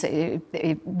constituents,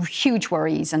 huge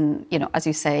worries, and, as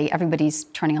you say, everybody's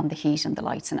turning on the heat and the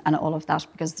lights and all of that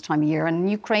because of the time of year.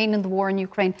 And Ukraine and the war in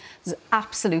Ukraine has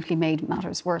absolutely made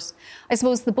matters worse. I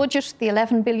suppose the budget, the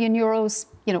 €11 billion,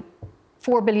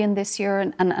 €4 billion this year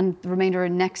and the remainder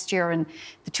next year, and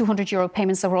the €200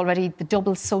 payments that were already, the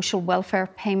double social welfare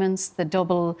payments, the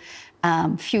double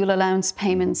fuel allowance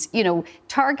payments,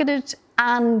 targeted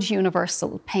and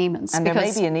universal payments. And there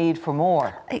may be a need for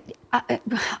more.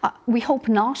 We hope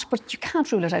not, but you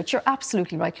can't rule it out. You're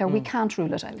absolutely right, Claire. We can't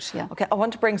rule it out, yeah. OK, I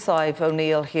want to bring Sive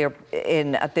O'Neill here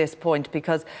in at this point,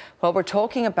 because while we're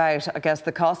talking about, I guess,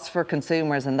 the costs for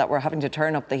consumers and that we're having to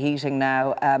turn up the heating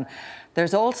now,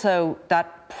 there's also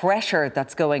that pressure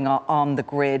that's going on the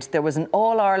grid. There was an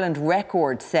All-Ireland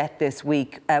record set this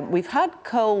week. We've had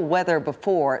cold weather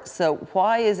before, so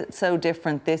why is it so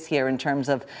different this year in terms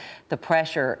of the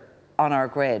pressure on our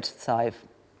grid, Sive?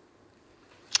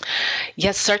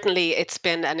 Yes, certainly it's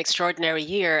been an extraordinary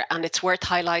year, and it's worth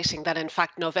highlighting that in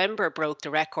fact November broke the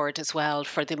record as well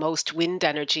for the most wind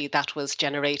energy that was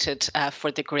generated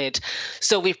for the grid.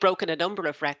 So we've broken a number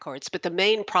of records, but the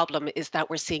main problem is that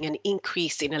we're seeing an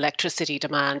increase in electricity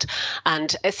demand,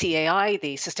 and SEAI,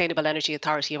 the Sustainable Energy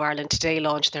Authority of Ireland, today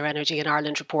launched their Energy in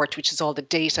Ireland report, which is all the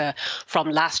data from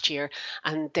last year,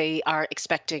 and they are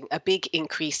expecting a big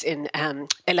increase in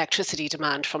electricity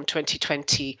demand from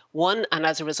 2021, and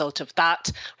as a result of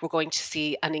that, we're going to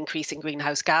see an increase in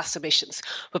greenhouse gas emissions.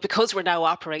 But because we're now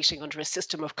operating under a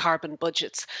system of carbon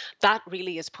budgets, that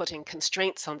really is putting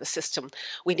constraints on the system.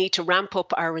 We need to ramp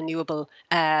up our renewable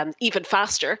even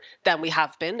faster than we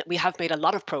have been. We have made a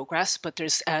lot of progress, but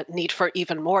there's a need for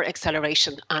even more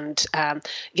acceleration and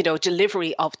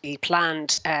delivery of the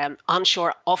planned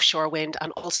onshore, offshore wind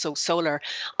and also solar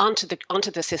onto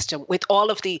the system, with all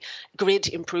of the grid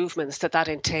improvements that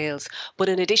entails. But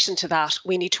in addition to that,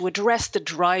 we need to address the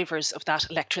drivers of that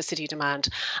electricity demand.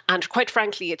 And quite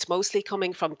frankly, it's mostly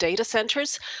coming from data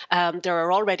centres. There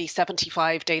are already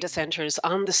 75 data centres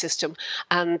on the system,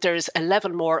 and there's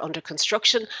 11 more under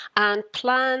construction, and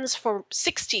plans for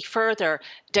 60 further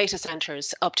data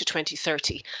centres up to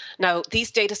 2030. Now,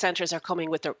 these data centres are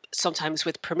coming sometimes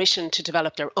with permission to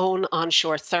develop their own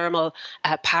onshore thermal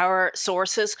power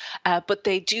sources, but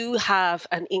they do have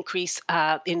an increase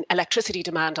in electricity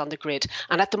demand on the grid.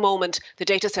 And at the moment, the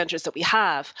data centres that we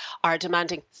have are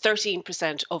demanding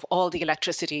 13% of all the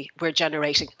electricity we're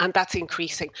generating, and that's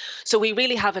increasing. So we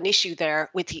really have an issue there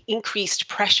with the increased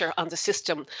pressure on the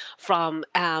system from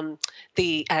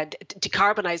the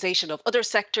decarbonisation of other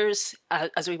sectors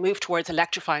as we move towards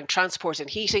electrifying transport and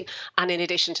heating, and in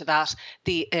addition to that,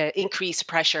 the increased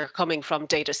pressure coming from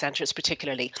data centres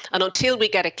particularly. And until we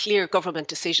get a clear government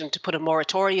decision to put a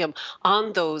moratorium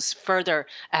on those further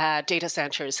data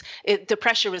centres, the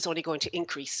pressure is only going to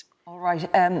increase. All right.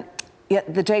 Yeah,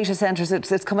 the data centres,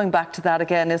 it's coming back to that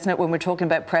again, isn't it? When we're talking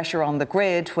about pressure on the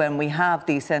grid, when we have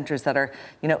these centres that are,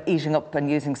 eating up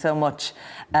and using so much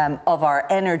of our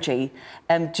energy,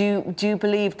 do you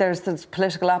believe there's this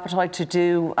political appetite to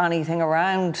do anything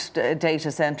around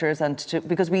data centres,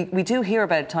 because we do hear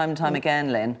about it time and time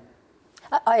again, Lynn?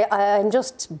 I'm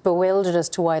just bewildered as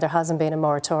to why there hasn't been a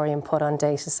moratorium put on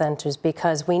data centres,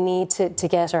 because we need to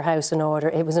get our house in order.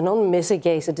 It was an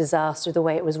unmitigated disaster the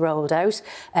way it was rolled out,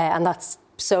 and that's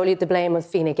solely the blame of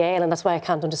Fine Gael, and that's why I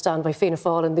can't understand why Fianna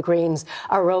Fáil and the Greens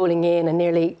are rolling in and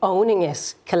nearly owning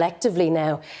it collectively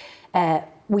now.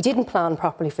 We didn't plan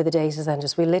properly for the data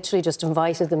centres. We literally just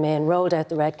invited them in, rolled out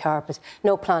the red carpet,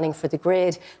 no planning for the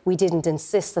grid. We didn't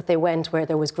insist that they went where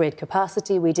there was grid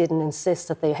capacity. We didn't insist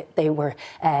that they were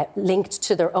linked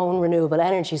to their own renewable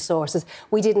energy sources.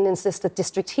 We didn't insist that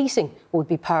district heating would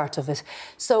be part of it.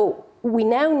 So we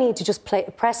now need to just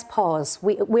press pause.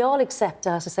 We all accept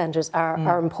data centres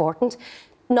are important.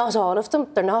 Not all of them.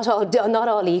 They're not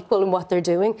all equal in what they're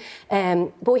doing.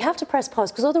 But we have to press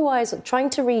pause, because otherwise trying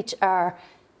to reach our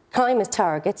climate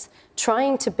targets,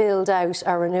 trying to build out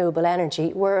our renewable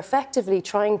energy, we're effectively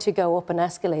trying to go up an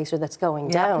escalator that's going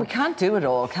down. We can't do it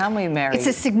all, can we, Mary? It's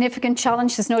a significant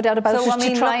challenge, there's no doubt about it.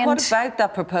 What about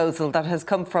that proposal that has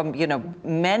come from,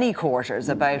 many quarters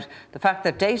about the fact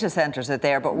that data centres are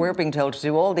there, but we're being told to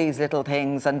do all these little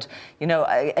things, and,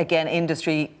 again,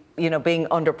 industry being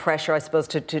under pressure, I suppose,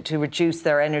 to reduce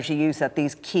their energy use at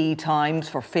these key times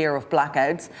for fear of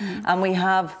blackouts. And we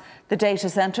have the data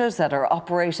centres that are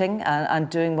operating and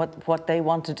doing what they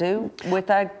want to do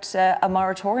without a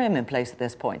moratorium in place at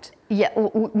this point. Yeah,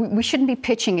 we shouldn't be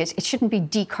pitching it. It shouldn't be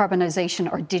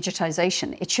decarbonisation or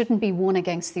digitisation. It shouldn't be one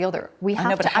against the other. We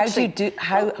have to actually.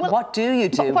 What do you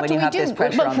do when you have this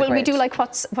pressure on the grid? We do like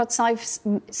what Sive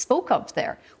spoke of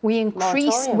there. We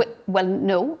increase.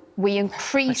 We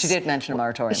increase. But she did mention a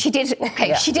moratorium. She did. Okay,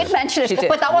 yeah. She did mention it,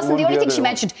 but that wasn't the only thing she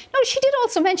mentioned. No, she did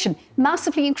also mention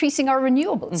massively increasing our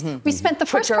renewables. Mm-hmm. We spent the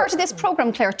first part of this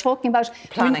programme, Claire, talking about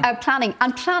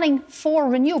planning for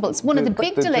renewables. One of the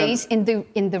big delays in the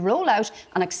rollout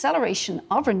and acceleration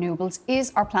of renewables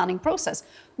is our planning process.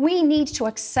 We need to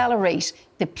accelerate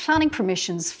the planning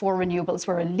permissions for renewables.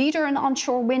 We're a leader in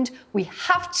onshore wind. We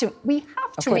have to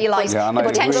realise the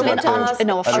potential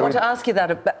in offshore. I want to ask you that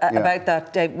about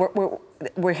that, Dave.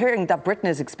 We're hearing that Britain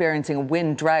is experiencing a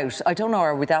wind drought. I don't know,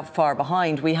 are we that far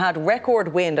behind? We had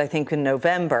record wind, I think, in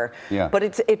November. Yeah. But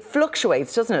it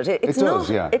fluctuates, doesn't it? It's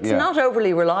not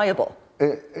overly reliable.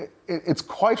 It's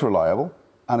quite reliable,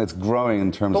 and it's growing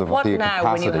in terms of the capacity. But what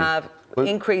now when you have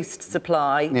increased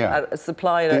supply, at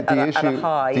a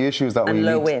high the issue is that and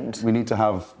low wind? We need to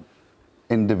have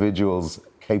individuals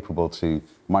capable to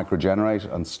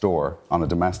microgenerate and store on a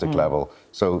domestic level.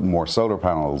 So more solar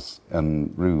panels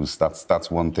and roofs, that's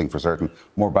one thing for certain.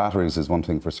 More batteries is one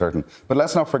thing for certain. But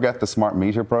let's not forget the smart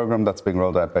meter programme that's being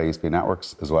rolled out by ESB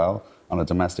Networks as well on a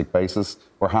domestic basis.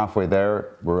 We're halfway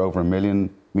there. We're over 1 million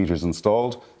meters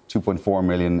installed. 2.4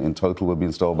 million in total will be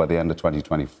installed by the end of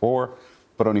 2024.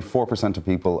 But only 4% of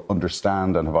people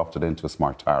understand and have opted into a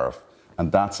smart tariff.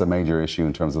 And that's a major issue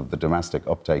in terms of the domestic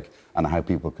uptake and how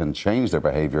people can change their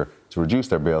behaviour to reduce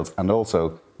their bills and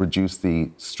also reduce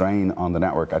the strain on the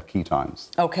network at key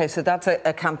times. OK, so that's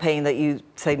a campaign that you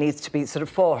say needs to be sort of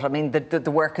fought. I mean,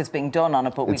 the work is being done on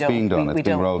it, but we don't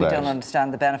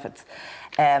understand the benefits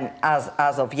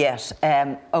as of yet.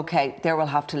 OK, there we'll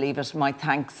have to leave it. My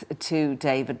thanks to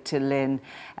David, to Lynn,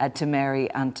 to Mary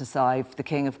and to Sive. The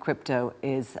king of crypto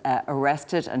is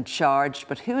arrested and charged.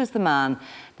 But who is the man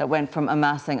that went from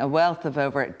amassing a wealth of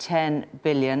over 10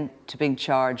 billion to being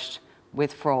charged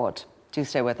with fraud? Do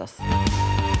stay with us.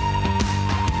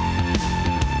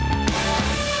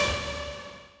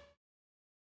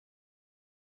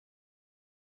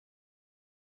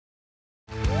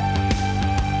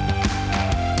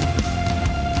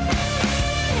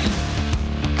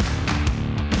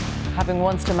 Having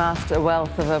once amassed a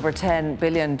wealth of over $10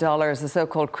 billion, the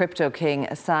so-called crypto king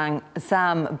Sam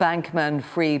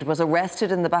Bankman-Fried was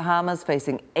arrested in the Bahamas,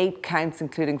 facing 8 counts,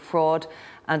 including fraud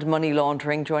and money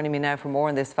laundering. Joining me now for more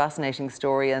on this fascinating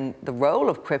story and the role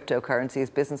of cryptocurrency is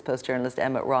Business Post journalist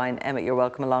Emmett Ryan. Emmett, you're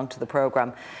welcome along to the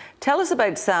programme. Tell us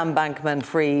about Sam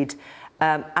Bankman-Fried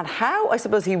and how, I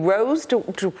suppose, he rose to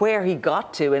where he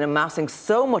got to in amassing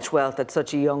so much wealth at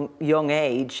such a young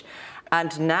age.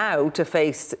 And now to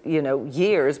face,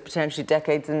 years, potentially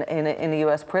decades in a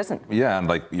US prison. Yeah, and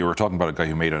like you were talking about a guy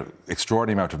who made an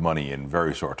extraordinary amount of money in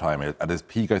very short time. At his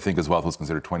peak, I think his wealth was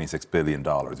considered $26 billion,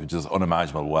 which is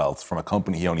unimaginable wealth from a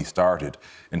company he only started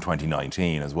in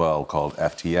 2019 as well, called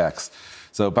FTX.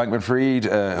 So Bankman-Fried,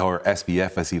 or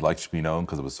SBF as he liked to be known,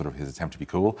 because it was sort of his attempt to be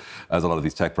cool, as a lot of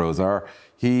these tech pros are,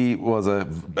 He was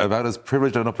about as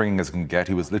privileged an upbringing as can get.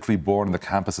 He was literally born on the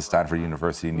campus of Stanford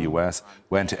University in the US,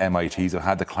 went to MIT, so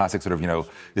had the classic sort of,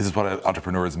 this is what an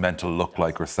entrepreneur's meant to look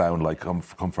like or sound like, come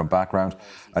from background.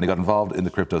 And he got involved in the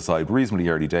crypto side reasonably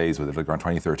early days with it, like around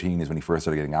 2013 is when he first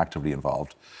started getting actively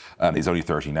involved. And he's only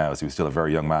 30 now, so he was still a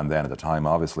very young man then at the time,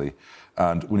 obviously.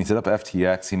 And when he set up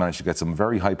FTX, he managed to get some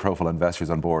very high-profile investors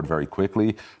on board very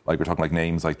quickly. Like we're talking like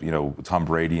names like Tom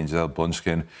Brady and Gisele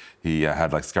Bündchen. He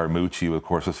had like Scaramucci, who of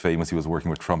course was famous. He was working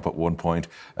with Trump at one point.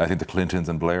 I think the Clintons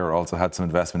and Blair also had some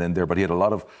investment in there. But he had a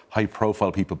lot of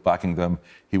high-profile people backing them.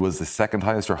 He was the second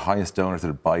highest or highest donor to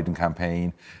the Biden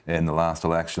campaign in the last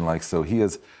election. So he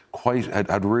has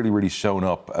had really shown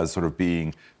up as sort of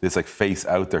being this like face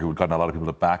out there who had gotten a lot of people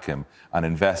to back him and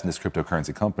invest in this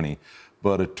cryptocurrency company.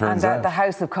 But it turns out the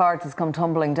house of cards has come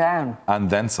tumbling down. And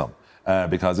then some.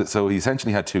 So he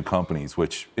essentially had two companies,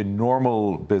 which in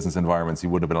normal business environments, he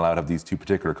wouldn't have been allowed to have these two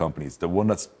particular companies. The one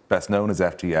that's best known is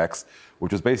FTX,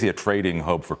 which was basically a trading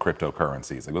hub for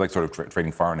cryptocurrencies. Like sort of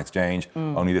trading foreign exchange,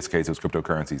 only in this case it was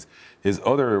cryptocurrencies. His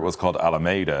other was called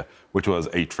Alameda, which was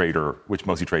a trader which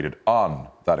mostly traded on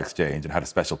that exchange and had a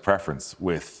special preference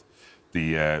with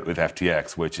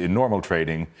FTX, which in normal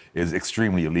trading is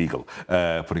extremely illegal,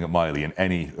 putting it mildly, in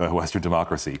any Western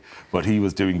democracy. But he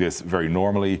was doing this very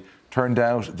normally. Turned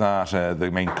out that the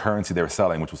main currency they were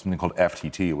selling, which was something called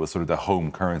FTT, it was sort of the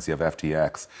home currency of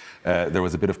FTX. There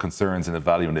was a bit of concerns in the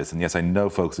value in this. And yes, I know,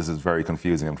 folks, this is very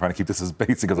confusing. I'm trying to keep this as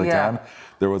basic as I can.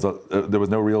 There was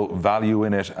no real value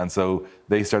in it. And so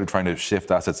they started trying to shift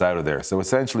assets out of there. So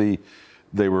essentially,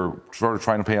 they were sort of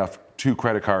trying to pay off two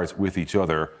credit cards with each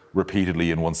other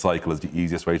repeatedly in one cycle is the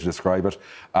easiest way to describe it.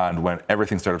 And when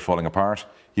everything started falling apart,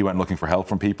 he went looking for help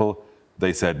from people.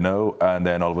 They said no, and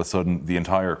then all of a sudden the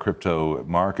entire crypto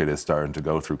market is starting to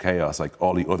go through chaos. Like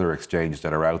all the other exchanges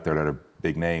that are out there that are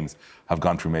big names have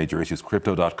gone through major issues.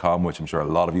 Crypto.com, which I'm sure a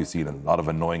lot of you have seen a lot of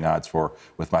annoying ads for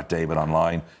with Matt Damon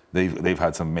online, they've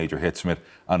had some major hits from it.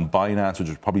 And Binance, which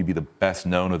would probably be the best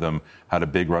known of them, had a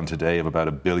big run today of about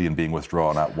 $1 billion being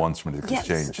withdrawn at once from the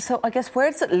exchange. So I guess where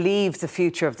does it leave the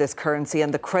future of this currency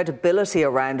and the credibility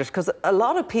around it? Because a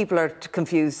lot of people are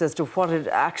confused as to what it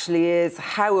actually is,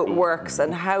 how it works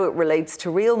and how it relates to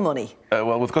real money.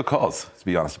 Well, with good cause, to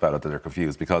be honest about it, that they're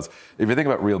confused. Because if you think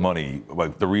about real money,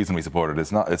 like the reason we support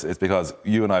it, it's because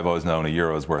you and I have always known a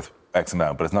euro is worth X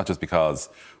amount, but it's not just because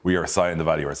we are assigning the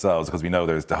value ourselves, because we know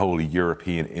there's the whole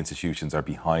European institutions are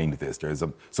behind this. There's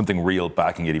something real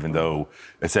backing it, even though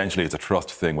essentially it's a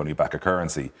trust thing when we back a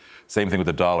currency. Same thing with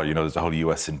the dollar. There's the whole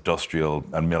US industrial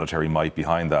and military might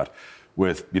behind that.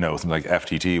 With something like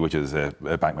FTT, which is a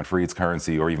Bankman-Fried's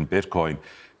currency, or even Bitcoin,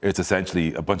 it's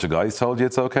essentially a bunch of guys told you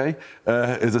it's okay,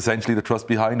 is essentially the trust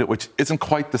behind it, which isn't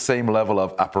quite the same level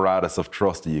of apparatus of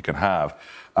trust that you can have.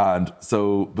 And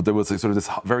so, but there was sort of this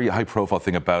very high profile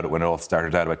thing about it when it all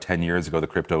started out about 10 years ago, the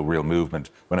crypto real movement,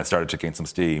 when it started to gain some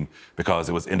steam, because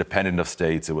it was independent of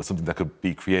states. It was something that could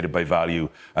be created by value.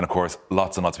 And of course,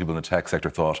 lots and lots of people in the tech sector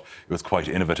thought it was quite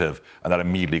innovative, and that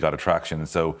immediately got attraction. And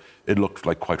so it looked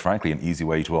like, quite frankly, an easy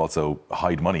way to also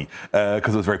hide money,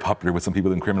 because it was very popular with some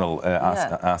people in criminal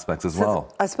aspects as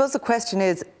well. I suppose the question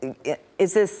is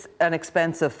this an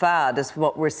expensive fad, is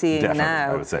what we're seeing Definitely,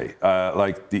 now? I would say.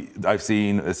 I've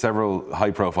seen several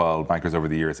high-profile bankers over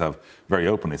the years have very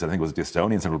openly said, I think it was the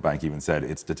Estonian Central Bank even said,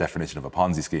 it's the definition of a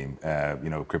Ponzi scheme,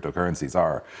 cryptocurrencies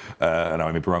are. And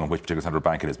I may be wrong on which particular central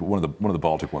bank it is, but one of the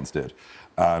Baltic ones did.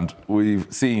 And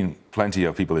we've seen plenty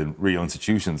of people in real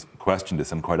institutions question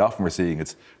this, and quite often we're seeing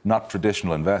it's not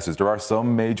traditional investors. There are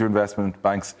some major investment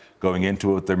banks going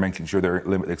into it. They're making sure their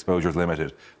exposure is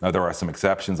limited. Now, there are some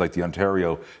exceptions, like the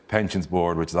Ontario Pensions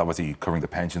Board, which is obviously covering the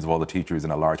pensions of all the teachers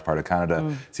in a large part of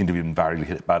Canada, seem to be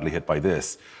badly hit by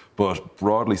this. But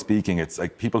broadly speaking, it's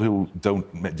like people who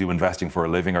don't do investing for a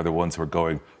living are the ones who are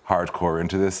going hardcore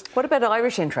into this. What about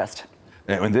Irish interest?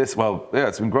 In this,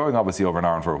 it's been growing obviously over in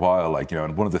Ireland for a while.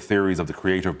 And one of the theories of the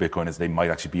creator of Bitcoin is they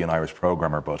might actually be an Irish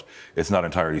programmer, but it's not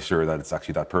entirely sure that it's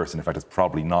actually that person. In fact, it's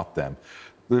probably not them.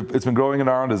 It's been growing in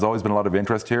Ireland. There's always been a lot of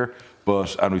interest here,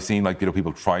 and we've seen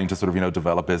people trying to sort of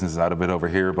develop businesses out of it over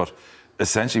here. But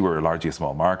essentially, we're largely a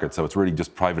small market, so it's really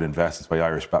just private investments by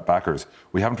Irish backers.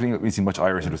 We haven't really seen much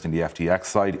Irish interest in the FTX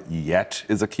side yet,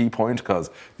 is a key point, because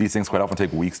these things quite often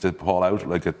take weeks to pull out.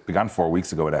 Like it began 4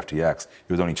 weeks ago at FTX.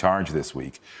 He was only charged this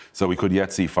week, so we could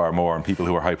yet see far more, and people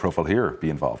who are high profile here be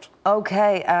involved.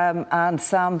 Okay, and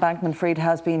Sam Bankman-Fried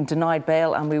has been denied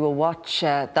bail, and we will watch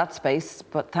that space.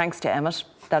 But thanks to Emmett.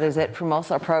 That is it from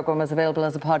us. Our programme is available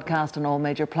as a podcast on all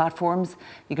major platforms.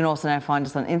 You can also now find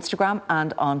us on Instagram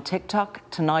and on TikTok,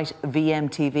 Tonight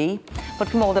VMTV. But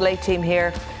from all the late team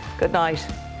here, good night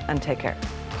and take care.